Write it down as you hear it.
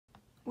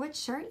What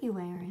shirt you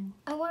wearing?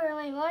 I'm wearing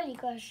my Mardi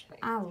Gras shirt.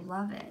 I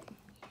love it.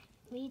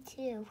 Me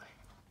too.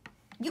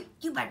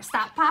 You better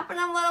stop popping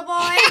them, little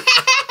boy.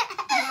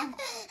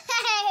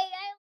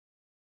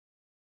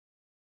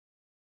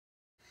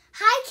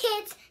 Hi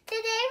kids,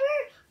 today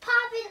we're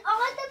popping all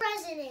the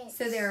presidents.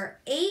 So there are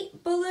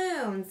 8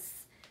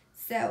 balloons.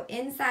 So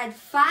inside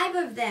 5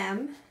 of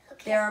them,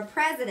 there are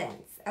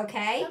presidents,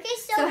 okay? Okay,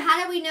 so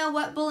how do we know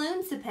what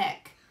balloons to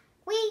pick?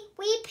 We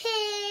pick.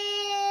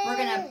 We're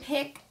gonna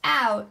pick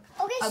out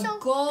a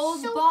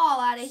gold ball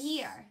out of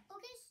here.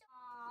 Okay,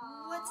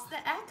 What's the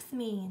X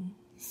mean?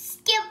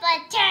 Skip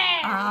a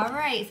turn. All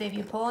right, so if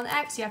you pull an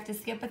X, you have to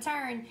skip a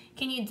turn.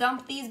 Can you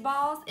dump these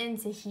balls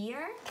into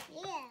here?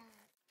 Yeah.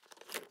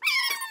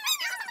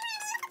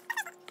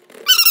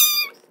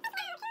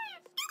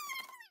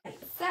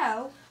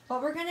 So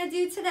what we're gonna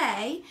do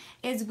today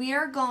is we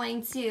are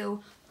going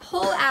to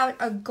pull out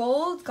a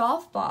gold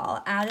golf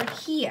ball out of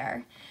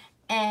here,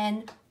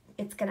 and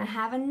it's gonna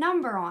have a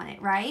number on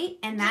it, right?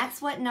 And that's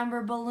what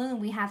number balloon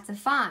we have to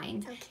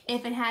find. Okay.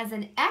 If it has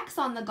an X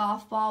on the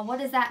golf ball, what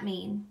does that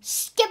mean?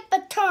 Skip a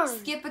turn.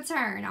 Skip a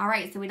turn. All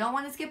right, so we don't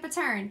want to skip a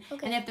turn.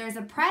 Okay. And if there's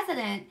a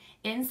president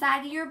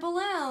inside of your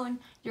balloon,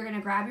 you're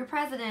gonna grab your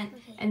president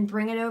and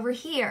bring it over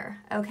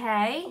here,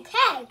 okay?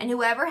 Okay. And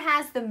whoever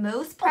has the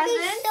most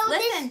presidents, so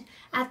listen,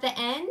 at the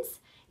end,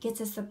 gets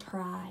a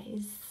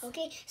surprise.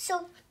 Okay,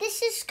 so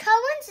this is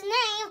Cohen's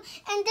name,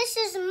 and this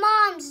is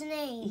Mom's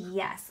name.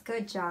 Yes,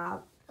 good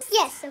job.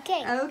 Yes,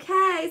 okay.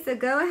 Okay, so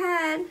go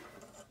ahead.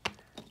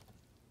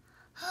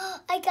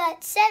 I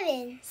got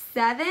 7.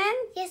 7?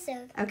 Yes,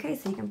 sir. Okay,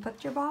 so you can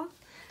put your ball.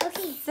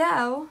 Okay.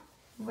 So,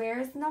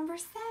 where's number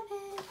 7?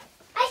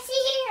 I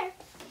see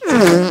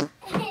here.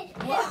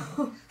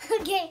 Whoa.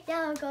 Okay,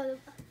 now I'll go to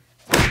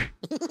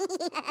No!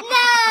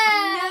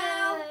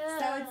 No.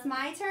 So it's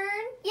my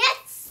turn?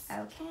 Yes.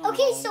 Okay.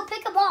 Okay, so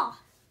pick a ball.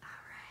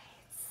 All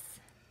right.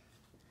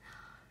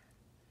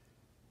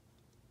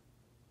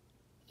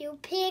 You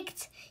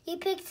picked.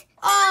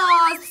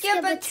 Oh,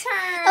 skip a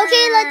turn.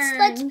 Okay,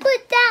 let's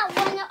put that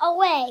one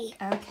away.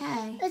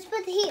 Okay. Let's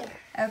put it here.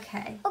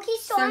 Okay. Okay,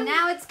 So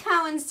now it's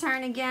Cohen's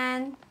turn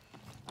again.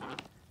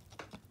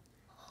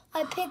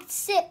 I picked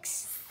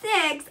 6.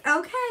 6.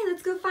 Okay,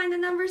 let's go find the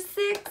number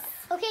 6.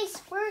 Okay, so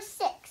where's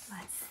 6?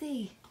 Let's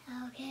see.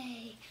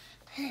 Okay.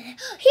 Here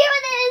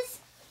it is.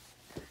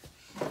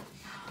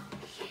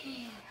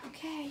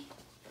 Okay.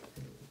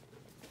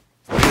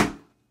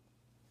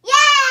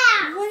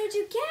 Yeah! What did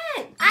you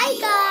get? I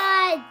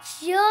got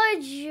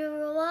George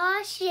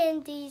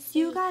Washington.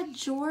 You got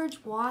George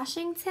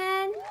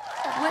Washington?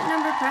 What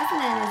number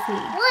president is he?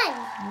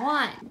 1.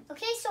 1.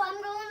 Okay, so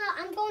I'm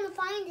going to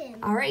find him.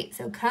 All right,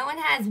 so Cohen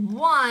has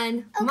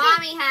 1. Okay.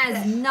 Mommy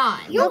has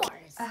none. Yours.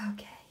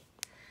 Okay.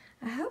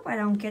 I hope I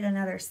don't get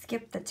another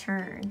skip the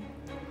turn.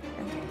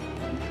 Okay.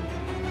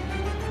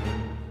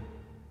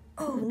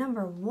 Oh,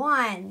 number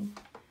 1.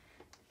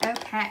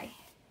 Okay.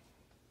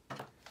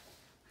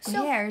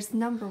 So- There's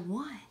number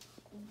 1.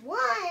 1.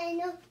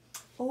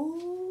 Oh,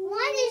 1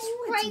 is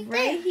it's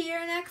right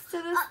here next to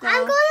the stove.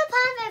 I'm going to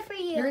pop it for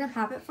you. You're gonna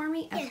pop it for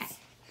me? Okay. Yes.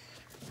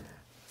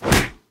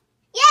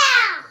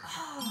 Yeah!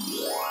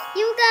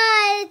 You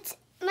got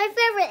my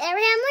favorite,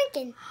 Abraham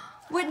Lincoln.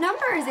 What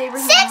number is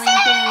Abraham 16!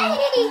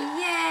 Lincoln?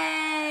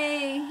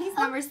 Yay! He's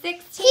number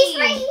 16. He's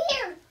right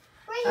here.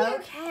 Right here.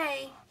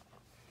 Okay.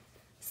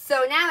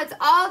 So now it's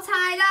all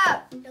tied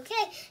up.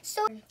 Okay,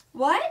 so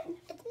What?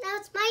 now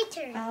it's my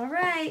turn. All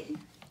right.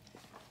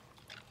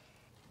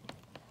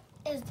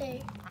 Is there?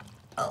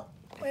 Oh,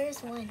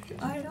 Where's 1?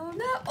 I don't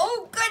know.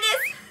 Oh,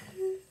 goodness.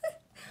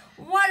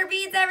 Water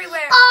beads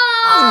everywhere.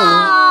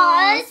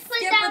 Oh, let's put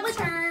skip that a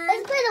turn.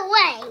 Let's put it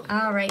away.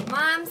 All right,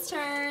 Mom's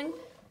turn.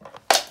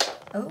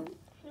 Oh.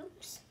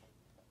 Oops.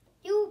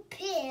 You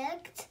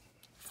picked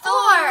 4.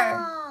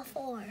 Oh,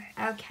 4.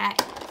 Okay.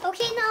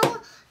 Okay,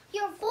 now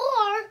your 4.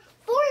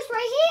 4 is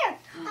right here.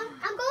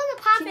 I'm going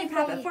to pop Can it you for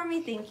pop you. it for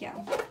me? Thank you.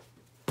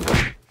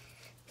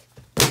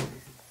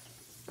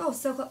 Oh,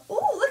 so close.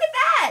 Oh, look at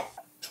that.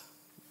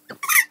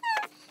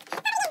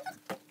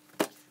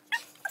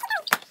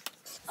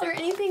 Is there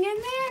anything in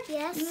there?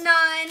 Yes.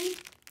 None.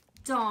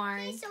 Darn.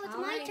 Okay, so it's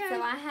All my right, turn.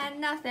 So I had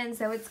nothing.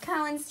 So it's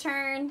Cohen's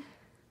turn.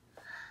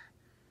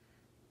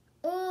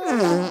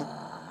 Oh.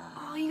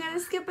 Oh, you gotta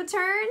skip a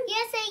turn?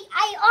 Yes,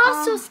 I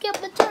also skip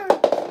a turn.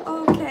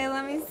 Okay,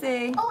 let me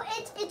see. Oh,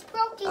 it's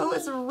broken. Oh,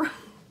 it's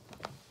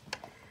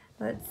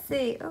Let's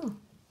see. Oh,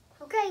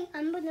 Okay,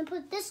 I'm gonna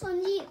put this one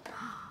here.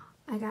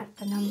 I got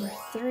the number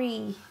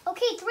 3.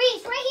 Okay, 3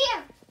 is right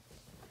here.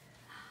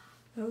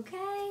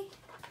 Okay.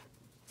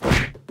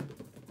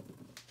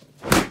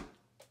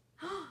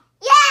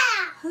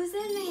 Yeah! Who's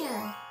in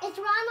there? It's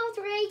Ronald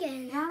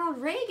Reagan. Ronald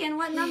Reagan.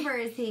 What number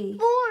is he?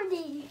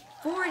 40.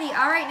 40.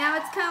 All right, now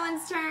it's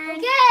Cohen's turn.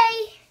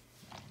 Okay.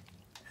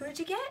 Who'd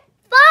you get?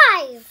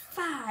 5.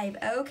 5.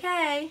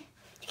 Okay.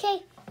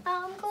 Okay,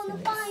 I'm gonna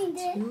find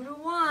it. 2 to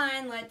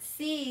 1. Let's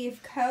see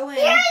if Cohen.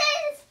 Here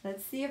it is.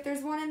 Let's see if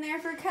there's one in there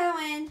for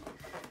Cohen.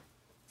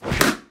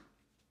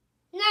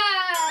 No.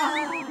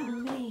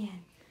 Oh man.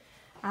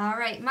 All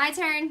right, my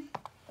turn.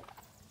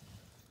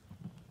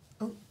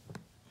 Oh.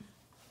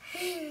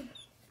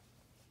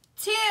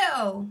 2.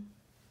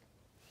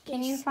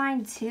 Can you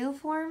find 2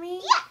 for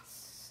me?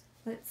 Yes.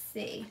 Let's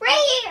see.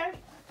 Right here.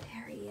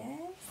 There he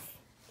is.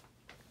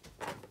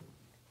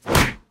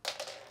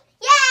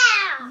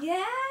 Yeah.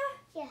 Yeah?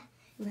 Yeah.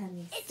 Let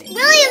me It's see.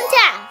 William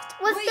Taft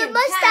with the William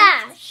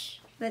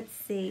mustache. Let's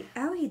see.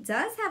 Oh, he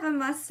does have a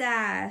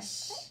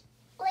mustache.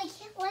 Like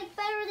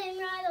better than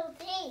Ronald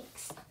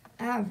Takes.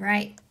 All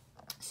right.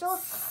 So,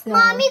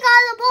 Mommy got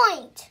a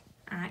point.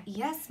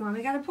 Yes,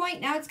 Mommy got a point.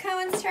 Now it's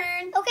Cohen's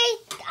turn. Okay,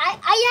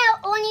 I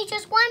have only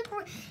just 1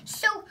 point.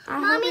 So,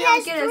 Mommy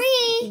has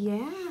 3. Yeah.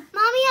 Mommy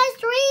has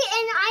 3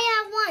 and I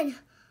have 1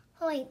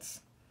 points.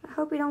 I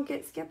hope we don't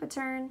skip a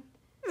turn.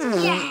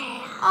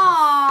 Yeah.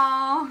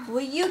 Aw. Well,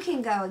 you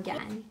can go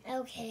again.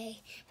 Okay,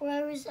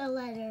 where is a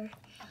letter?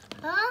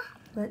 Huh?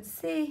 Let's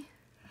see.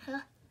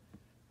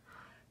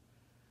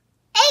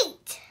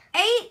 8.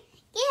 8?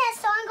 Yeah,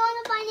 so I'm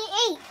going to find the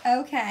 8.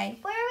 Okay.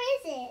 Where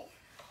is it?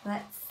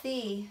 Let's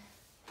see.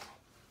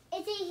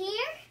 Is it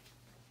here?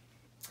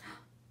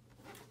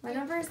 What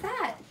number is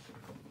that?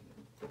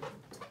 8.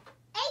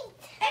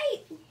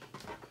 8.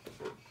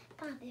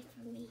 Pop it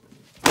for me.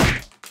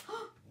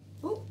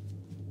 Oh,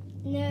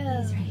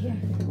 No. he's right here.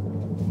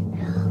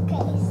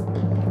 Okay.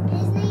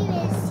 His name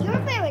is your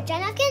favorite,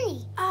 John F.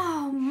 Kennedy.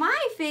 Oh, my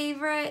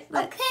favorite.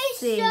 Let's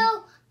see.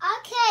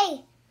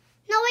 Okay.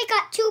 Now we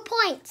got 2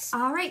 points.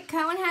 All right,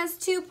 Cohen has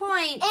 2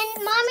 points. And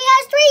Mommy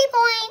has 3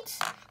 points.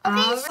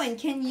 Okay. And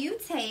can you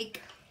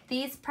take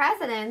these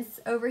presidents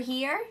over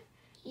here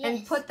and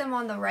Yes. put them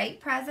on the right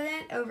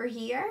president over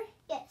here?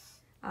 Yes.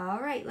 All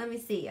right, let me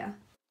see you.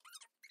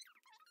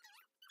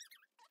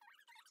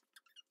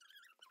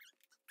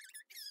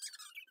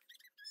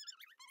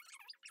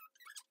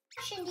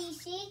 Washington,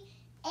 D.C.,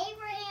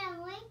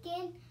 Abraham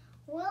Lincoln,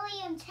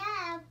 William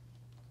Taft,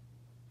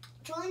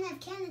 John F.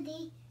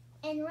 Kennedy,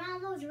 and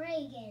Ronald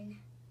Reagan.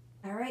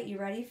 All right, you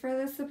ready for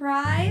the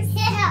surprise?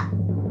 Yeah.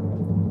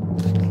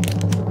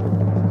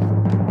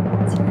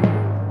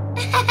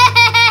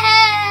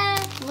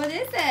 What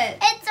is it?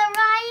 It's a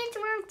Ryan's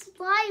World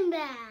slime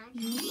bag.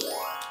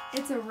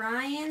 It's a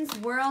Ryan's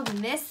World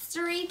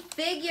mystery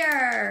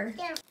figure.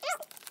 Yeah.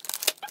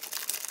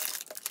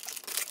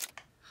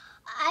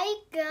 I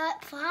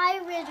got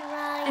 5 with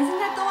Ryan. Isn't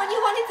that the one you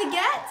wanted to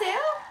get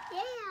too?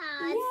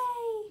 Yeah. Yay.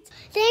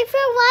 Thanks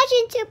for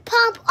watching to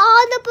pump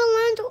all the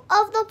balloons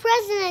of the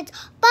president.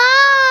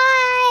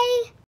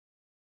 Bye.